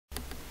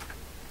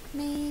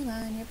Name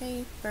on your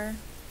paper.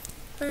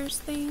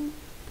 First thing.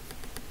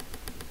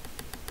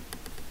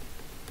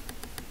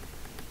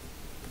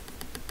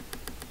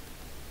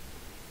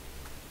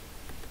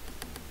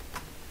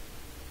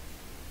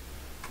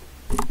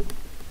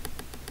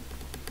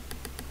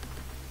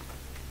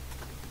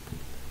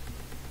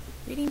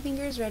 Reading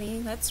fingers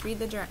ready. Let's read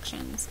the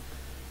directions.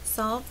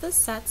 Solve the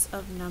sets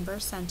of number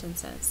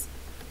sentences.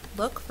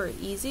 Look for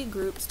easy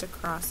groups to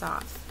cross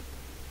off.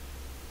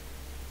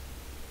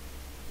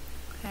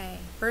 Okay,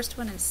 first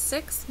one is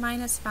 6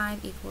 minus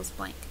 5 equals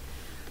blank.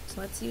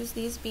 So let's use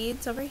these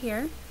beads over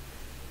here.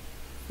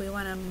 If we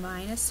want to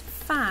minus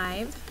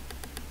 5,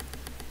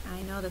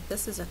 I know that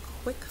this is a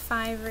quick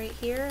 5 right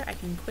here. I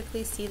can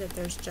quickly see that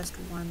there's just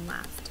one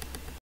left.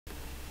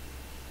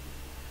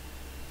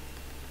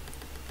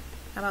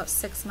 How about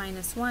 6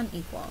 minus 1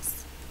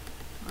 equals?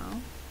 Well,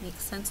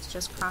 makes sense to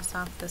just cross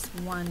off this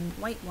one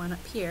white one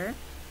up here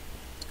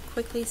to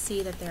quickly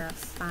see that there are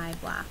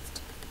 5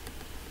 left.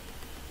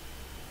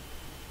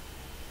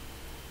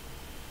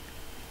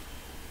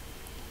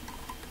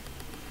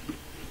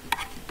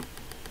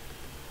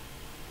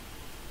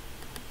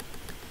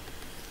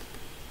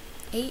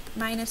 Eight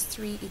minus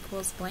 3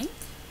 equals blank.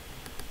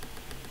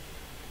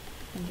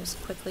 And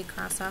just quickly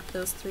cross off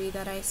those 3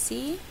 that I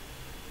see.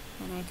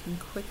 And I can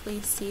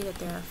quickly see that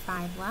there are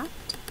 5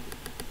 left.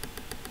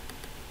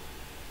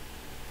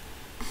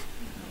 I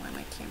don't know why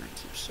my camera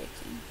keeps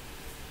shaking.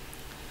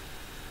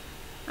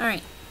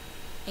 Alright,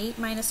 8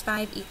 minus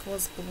 5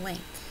 equals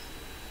blank.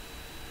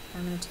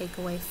 I'm going to take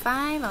away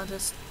 5. I'll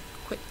just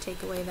quick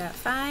take away that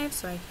 5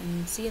 so I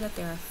can see that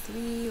there are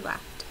 3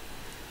 left.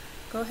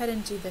 Go ahead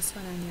and do this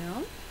one on your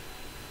own.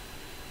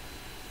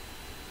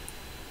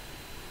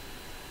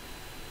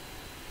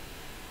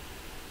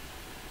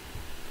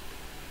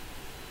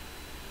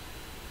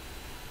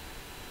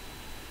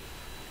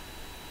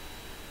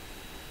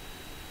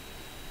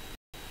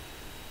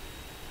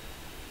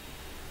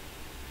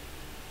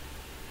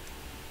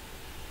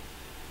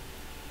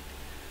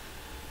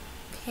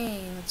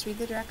 Okay, let's read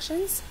the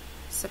directions.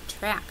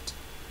 Subtract.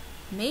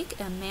 Make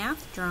a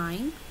math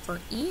drawing for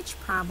each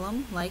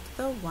problem like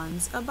the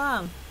ones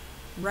above.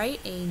 Write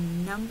a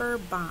number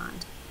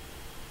bond.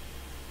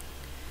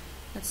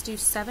 Let's do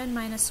 7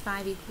 minus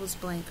 5 equals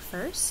blank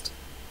first.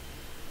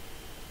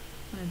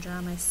 I'm going to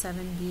draw my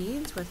 7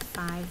 beads with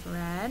 5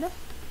 red.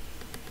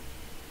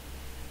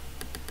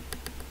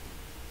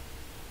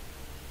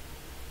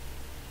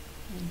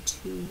 And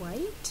 2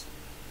 white.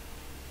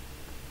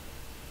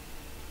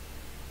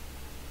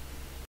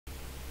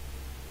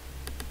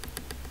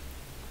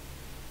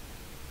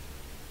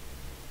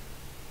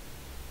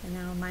 And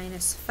now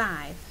minus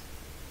 5.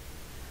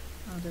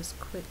 I'll just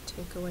quick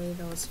take away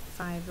those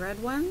 5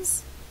 red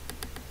ones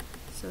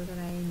so that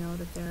I know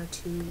that there are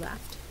 2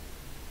 left.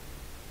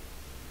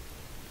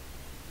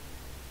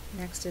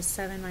 Next is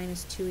 7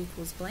 minus 2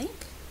 equals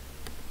blank.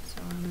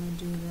 So I'm going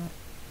to do the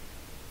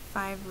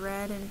 5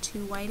 red and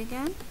 2 white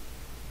again.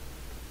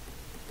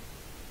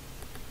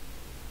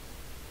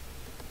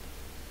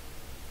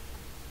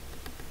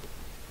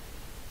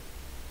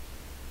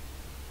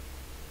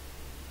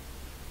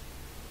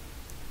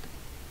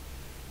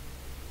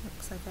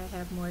 Looks like I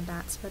have more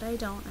dots, but I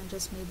don't. I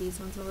just made these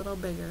ones a little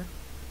bigger.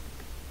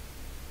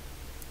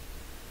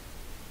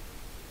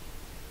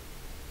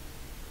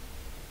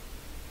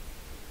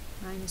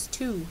 Minus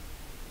 2.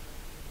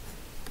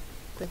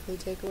 Quickly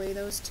take away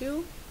those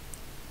 2.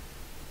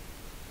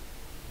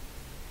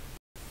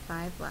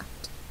 5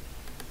 left.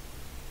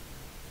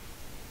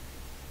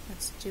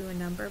 Let's do a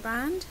number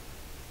bond.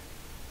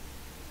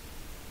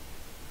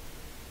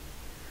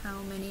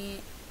 How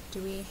many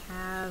do we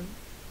have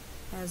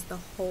as the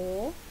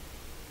whole?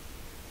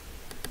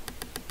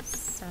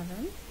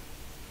 7.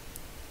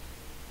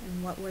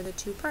 And what were the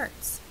 2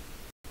 parts?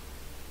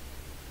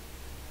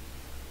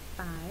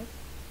 5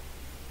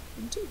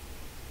 and 2.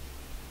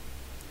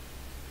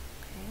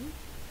 Okay.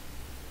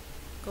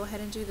 Go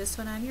ahead and do this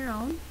one on your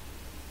own.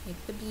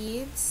 Make the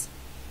beads.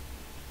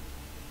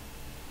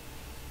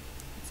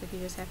 Looks like you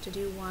just have to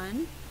do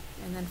 1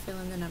 and then fill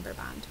in the number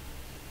bond.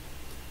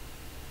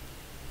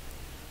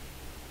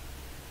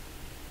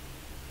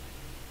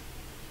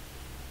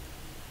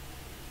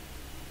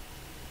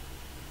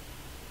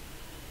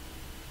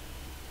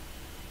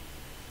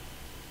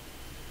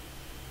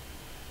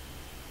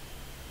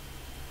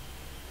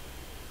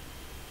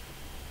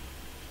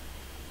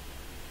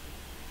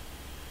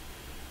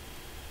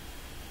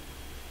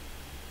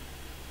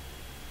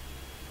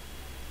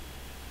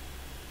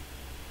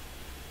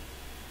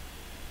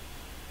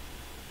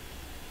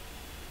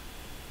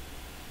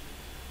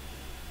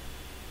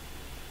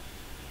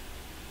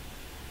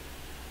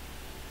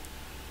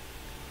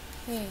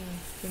 Okay,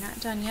 if you're not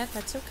done yet,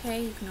 that's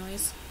okay. You can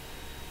always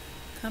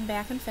come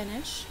back and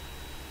finish.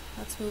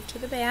 Let's move to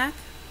the back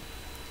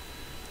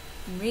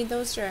and read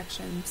those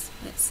directions.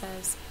 It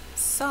says,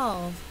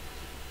 solve.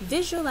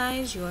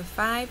 Visualize your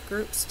 5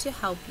 groups to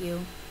help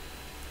you.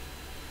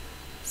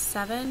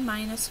 7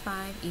 minus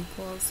 5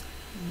 equals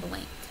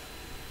blank.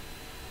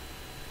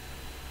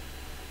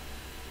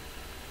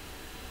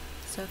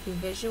 So if you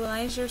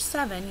visualize your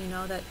 7, you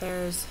know that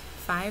there's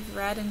 5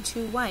 red and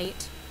 2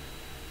 white,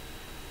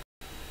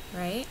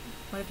 right?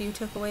 What if you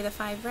took away the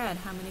 5 red?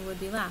 How many would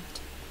be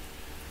left?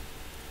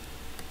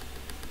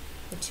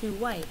 The 2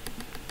 white,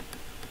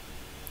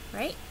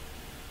 right?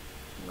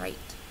 Right.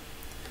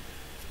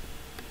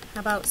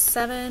 How about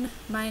 7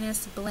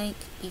 minus blank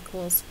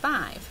equals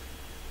 5?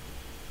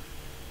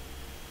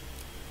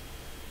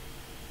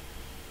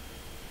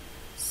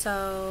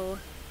 So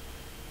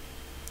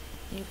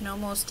you can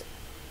almost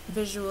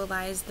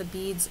visualize the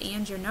beads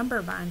and your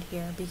number bond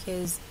here,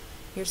 because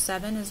your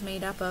 7 is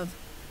made up of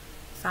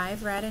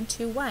 5 red and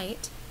 2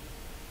 white.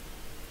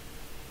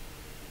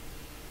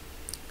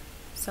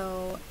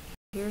 So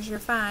here's your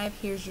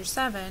 5, here's your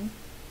 7.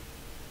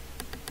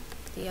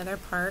 The other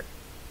part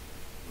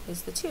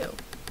is the 2.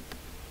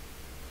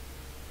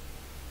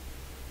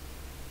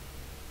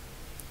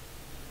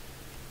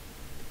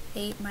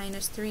 Eight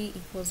minus 3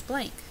 equals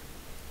blank.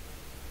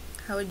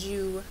 How would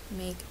you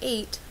make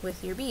 8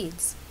 with your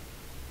beads?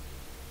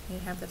 You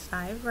have the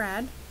 5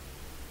 red,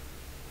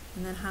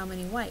 and then how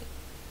many white?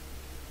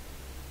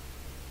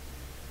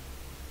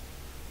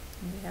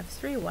 And you have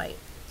 3 white.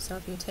 So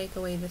if you take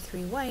away the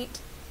 3 white,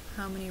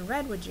 how many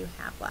red would you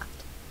have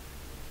left?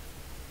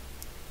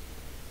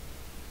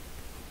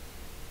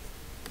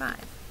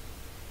 5.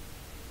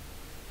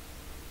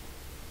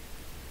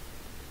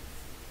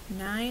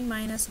 9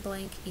 minus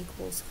blank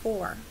equals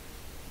 4.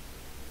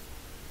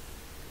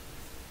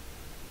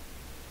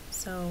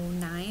 So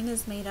 9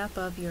 is made up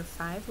of your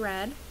 5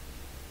 red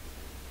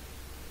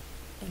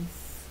and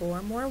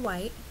 4 more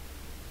white.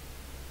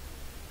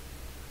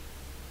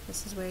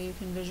 This is where you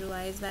can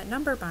visualize that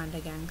number bond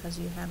again, because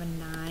you have a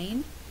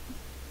 9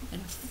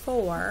 and a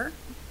 4.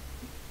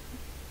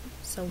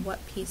 So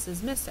what piece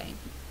is missing?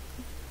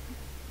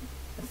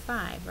 The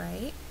 5,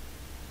 right?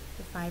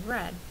 The 5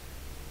 red.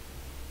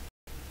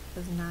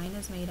 Because 9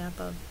 is made up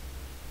of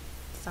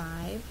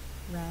 5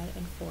 red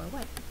and 4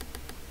 white.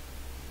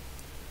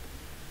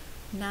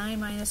 9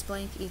 minus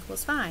blank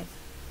equals 5.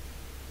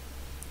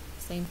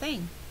 Same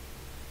thing.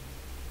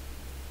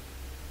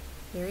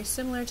 Very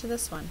similar to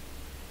this one.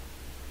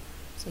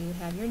 So you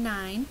have your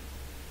 9.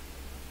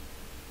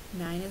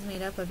 9 is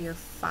made up of your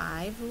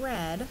 5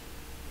 red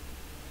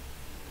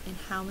and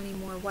how many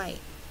more white?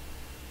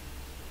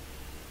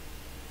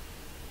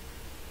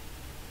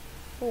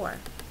 4.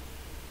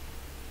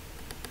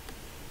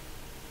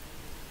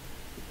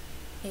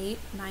 8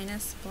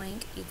 minus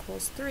blank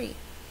equals 3.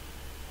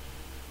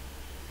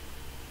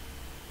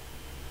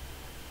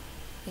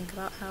 Think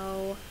about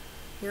how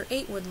your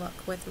 8 would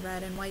look with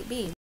red and white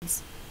beads.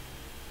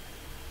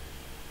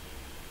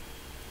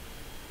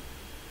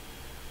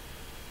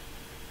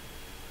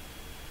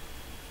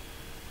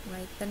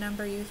 Write the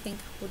number you think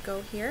would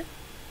go here.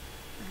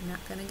 I'm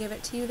not going to give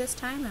it to you this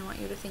time. I want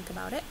you to think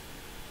about it.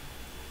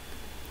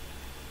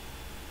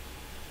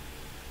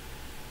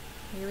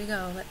 Here we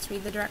go. Let's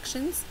read the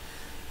directions.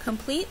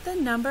 Complete the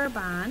number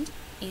bond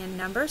and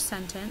number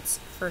sentence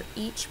for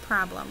each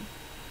problem.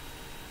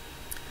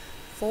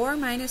 4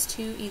 minus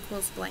 2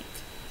 equals blank.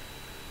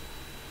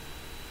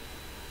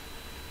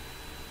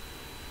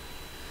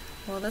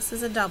 Well, this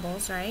is a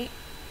doubles, right?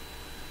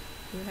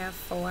 You have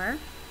 4.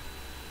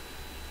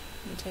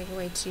 You take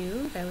away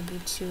 2, that would be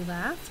 2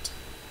 left.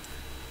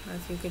 Or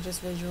if you could just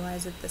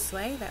visualize it this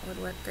way, that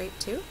would work great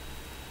too.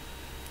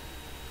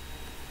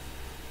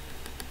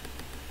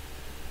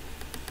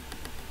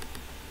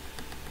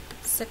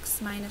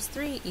 Six minus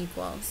 3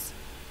 equals.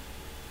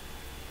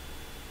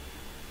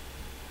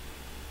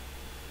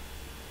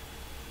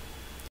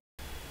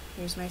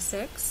 Here's my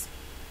 6.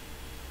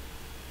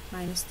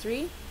 Minus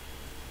 3.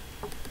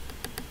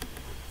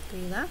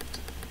 3 left.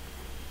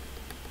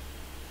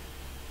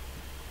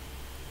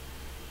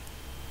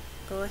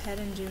 Go ahead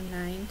and do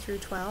 9 through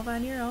 12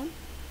 on your own.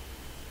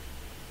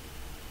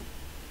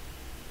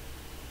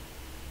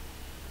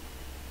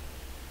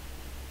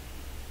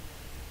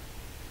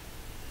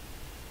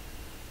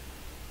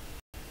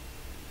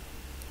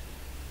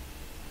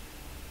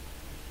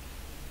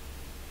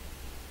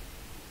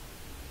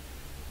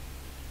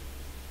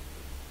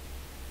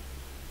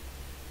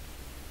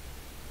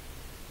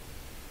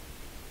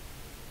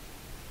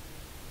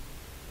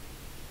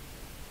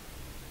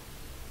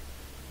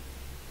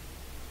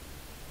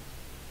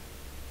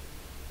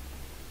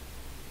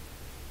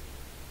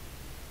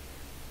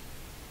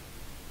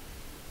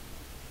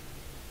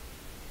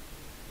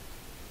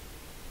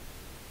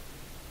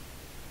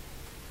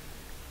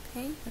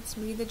 Okay, let's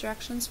read the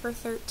directions for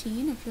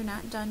 13. If you're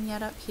not done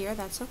yet up here,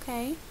 that's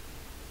okay.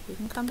 You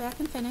can come back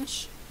and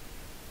finish.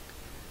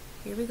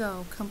 Here we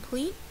go.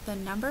 Complete the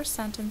number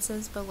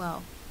sentences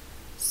below.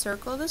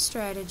 Circle the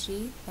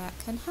strategy that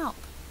can help.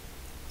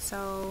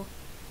 So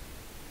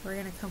we're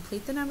going to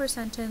complete the number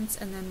sentence,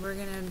 and then we're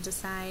going to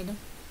decide,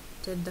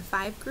 did the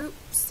 5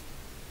 groups,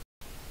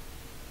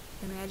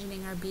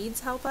 imagining our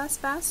beads, help us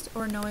best,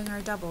 or knowing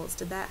our doubles,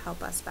 did that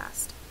help us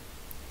best?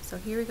 So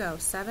here we go.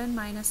 7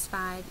 minus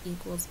 5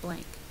 equals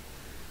blank.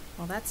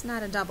 Well, that's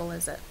not a double,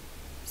 is it?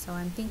 So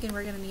I'm thinking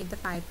we're going to need the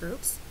 5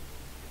 groups.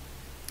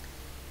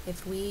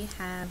 if we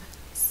have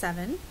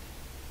 7,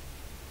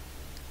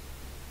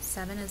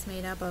 7 is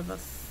made up of a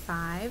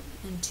 5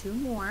 and 2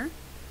 more.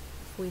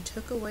 If we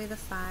took away the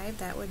 5,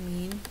 that would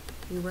mean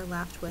we were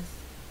left with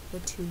the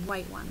 2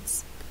 white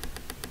ones.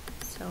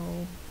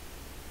 So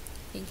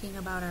thinking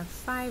about our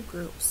 5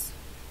 groups,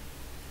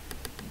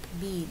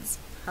 beads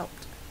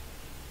helped.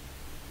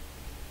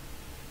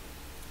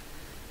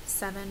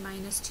 7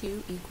 minus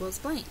 2 equals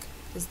blank.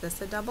 Is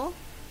this a double?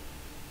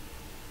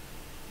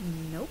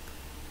 Nope.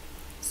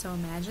 So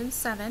imagine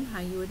 7, how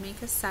you would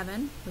make a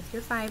 7 with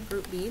your 5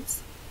 group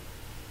beads.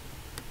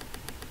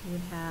 You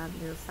would have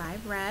your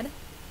 5 red,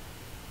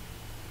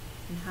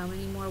 and how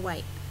many more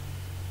white?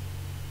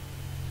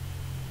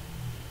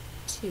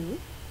 2,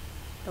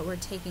 but we're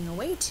taking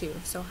away 2,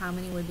 so how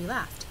many would be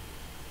left?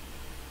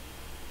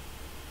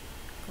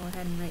 Go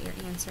ahead and write your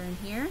answer in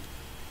here.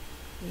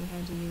 We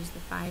had to use the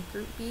 5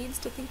 group beads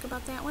to think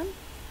about that one,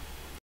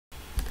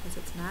 because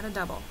it's not a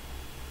double.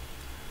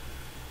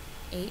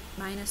 8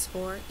 minus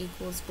 4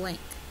 equals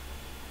blank.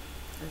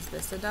 Is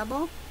this a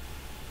double?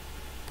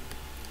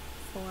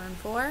 4 and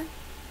 4?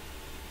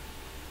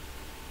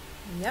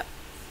 Yep,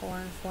 4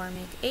 and 4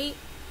 make 8.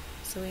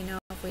 So we know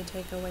if we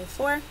take away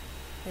 4,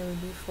 there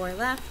would be 4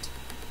 left.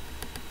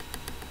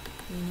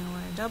 We know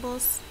our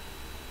doubles.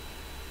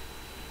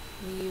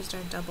 We used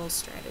our double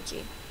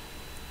strategy.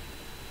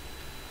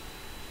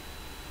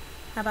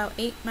 How about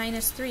 8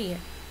 minus 3? Is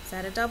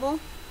that a double?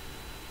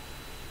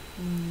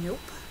 Nope.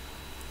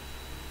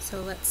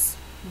 So let's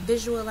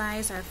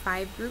visualize our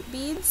 5 group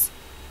beads.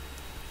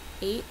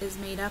 8 is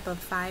made up of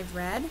 5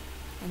 red,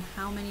 and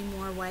how many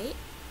more white?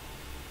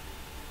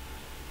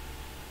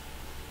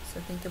 So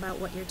think about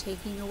what you're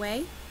taking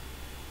away,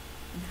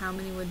 and how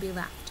many would be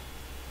left.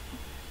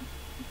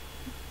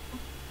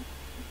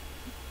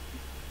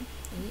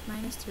 8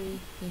 minus 3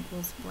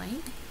 equals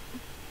blank.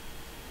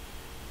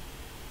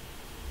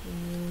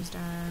 We used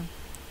our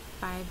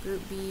 5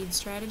 group bead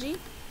strategy.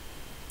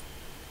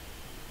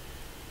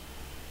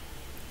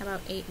 How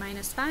about 8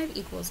 minus 5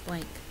 equals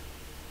blank?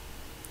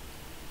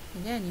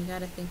 Again, you got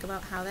to think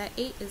about how that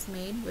 8 is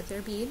made with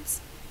their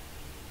beads,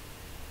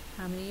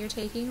 how many you're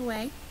taking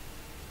away,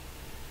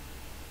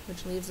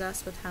 which leaves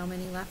us with how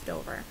many left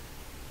over.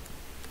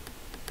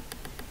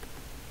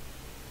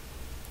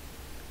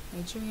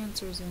 Write your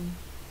answers in.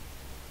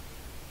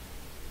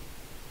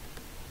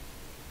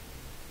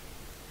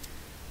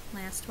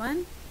 Last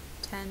one,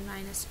 10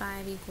 minus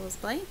 5 equals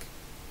blank.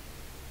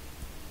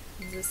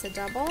 Is this a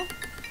double?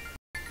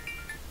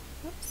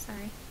 Oops,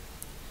 sorry.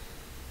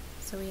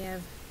 So we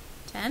have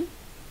 10.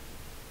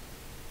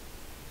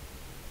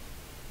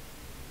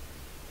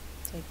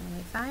 Taking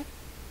away 5.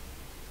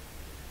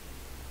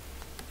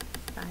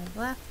 5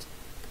 left.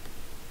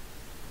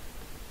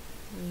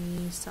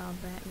 We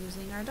solved that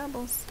using our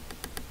doubles.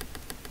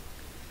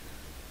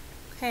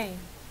 Okay.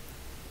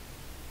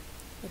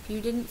 If you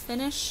didn't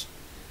finish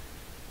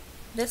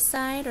this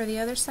side or the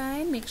other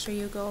side, make sure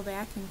you go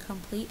back and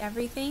complete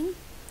everything.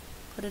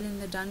 Put it in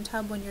the done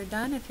tub when you're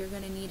done. If you're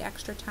going to need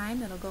extra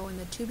time, it'll go in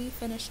the to be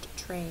finished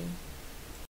tray.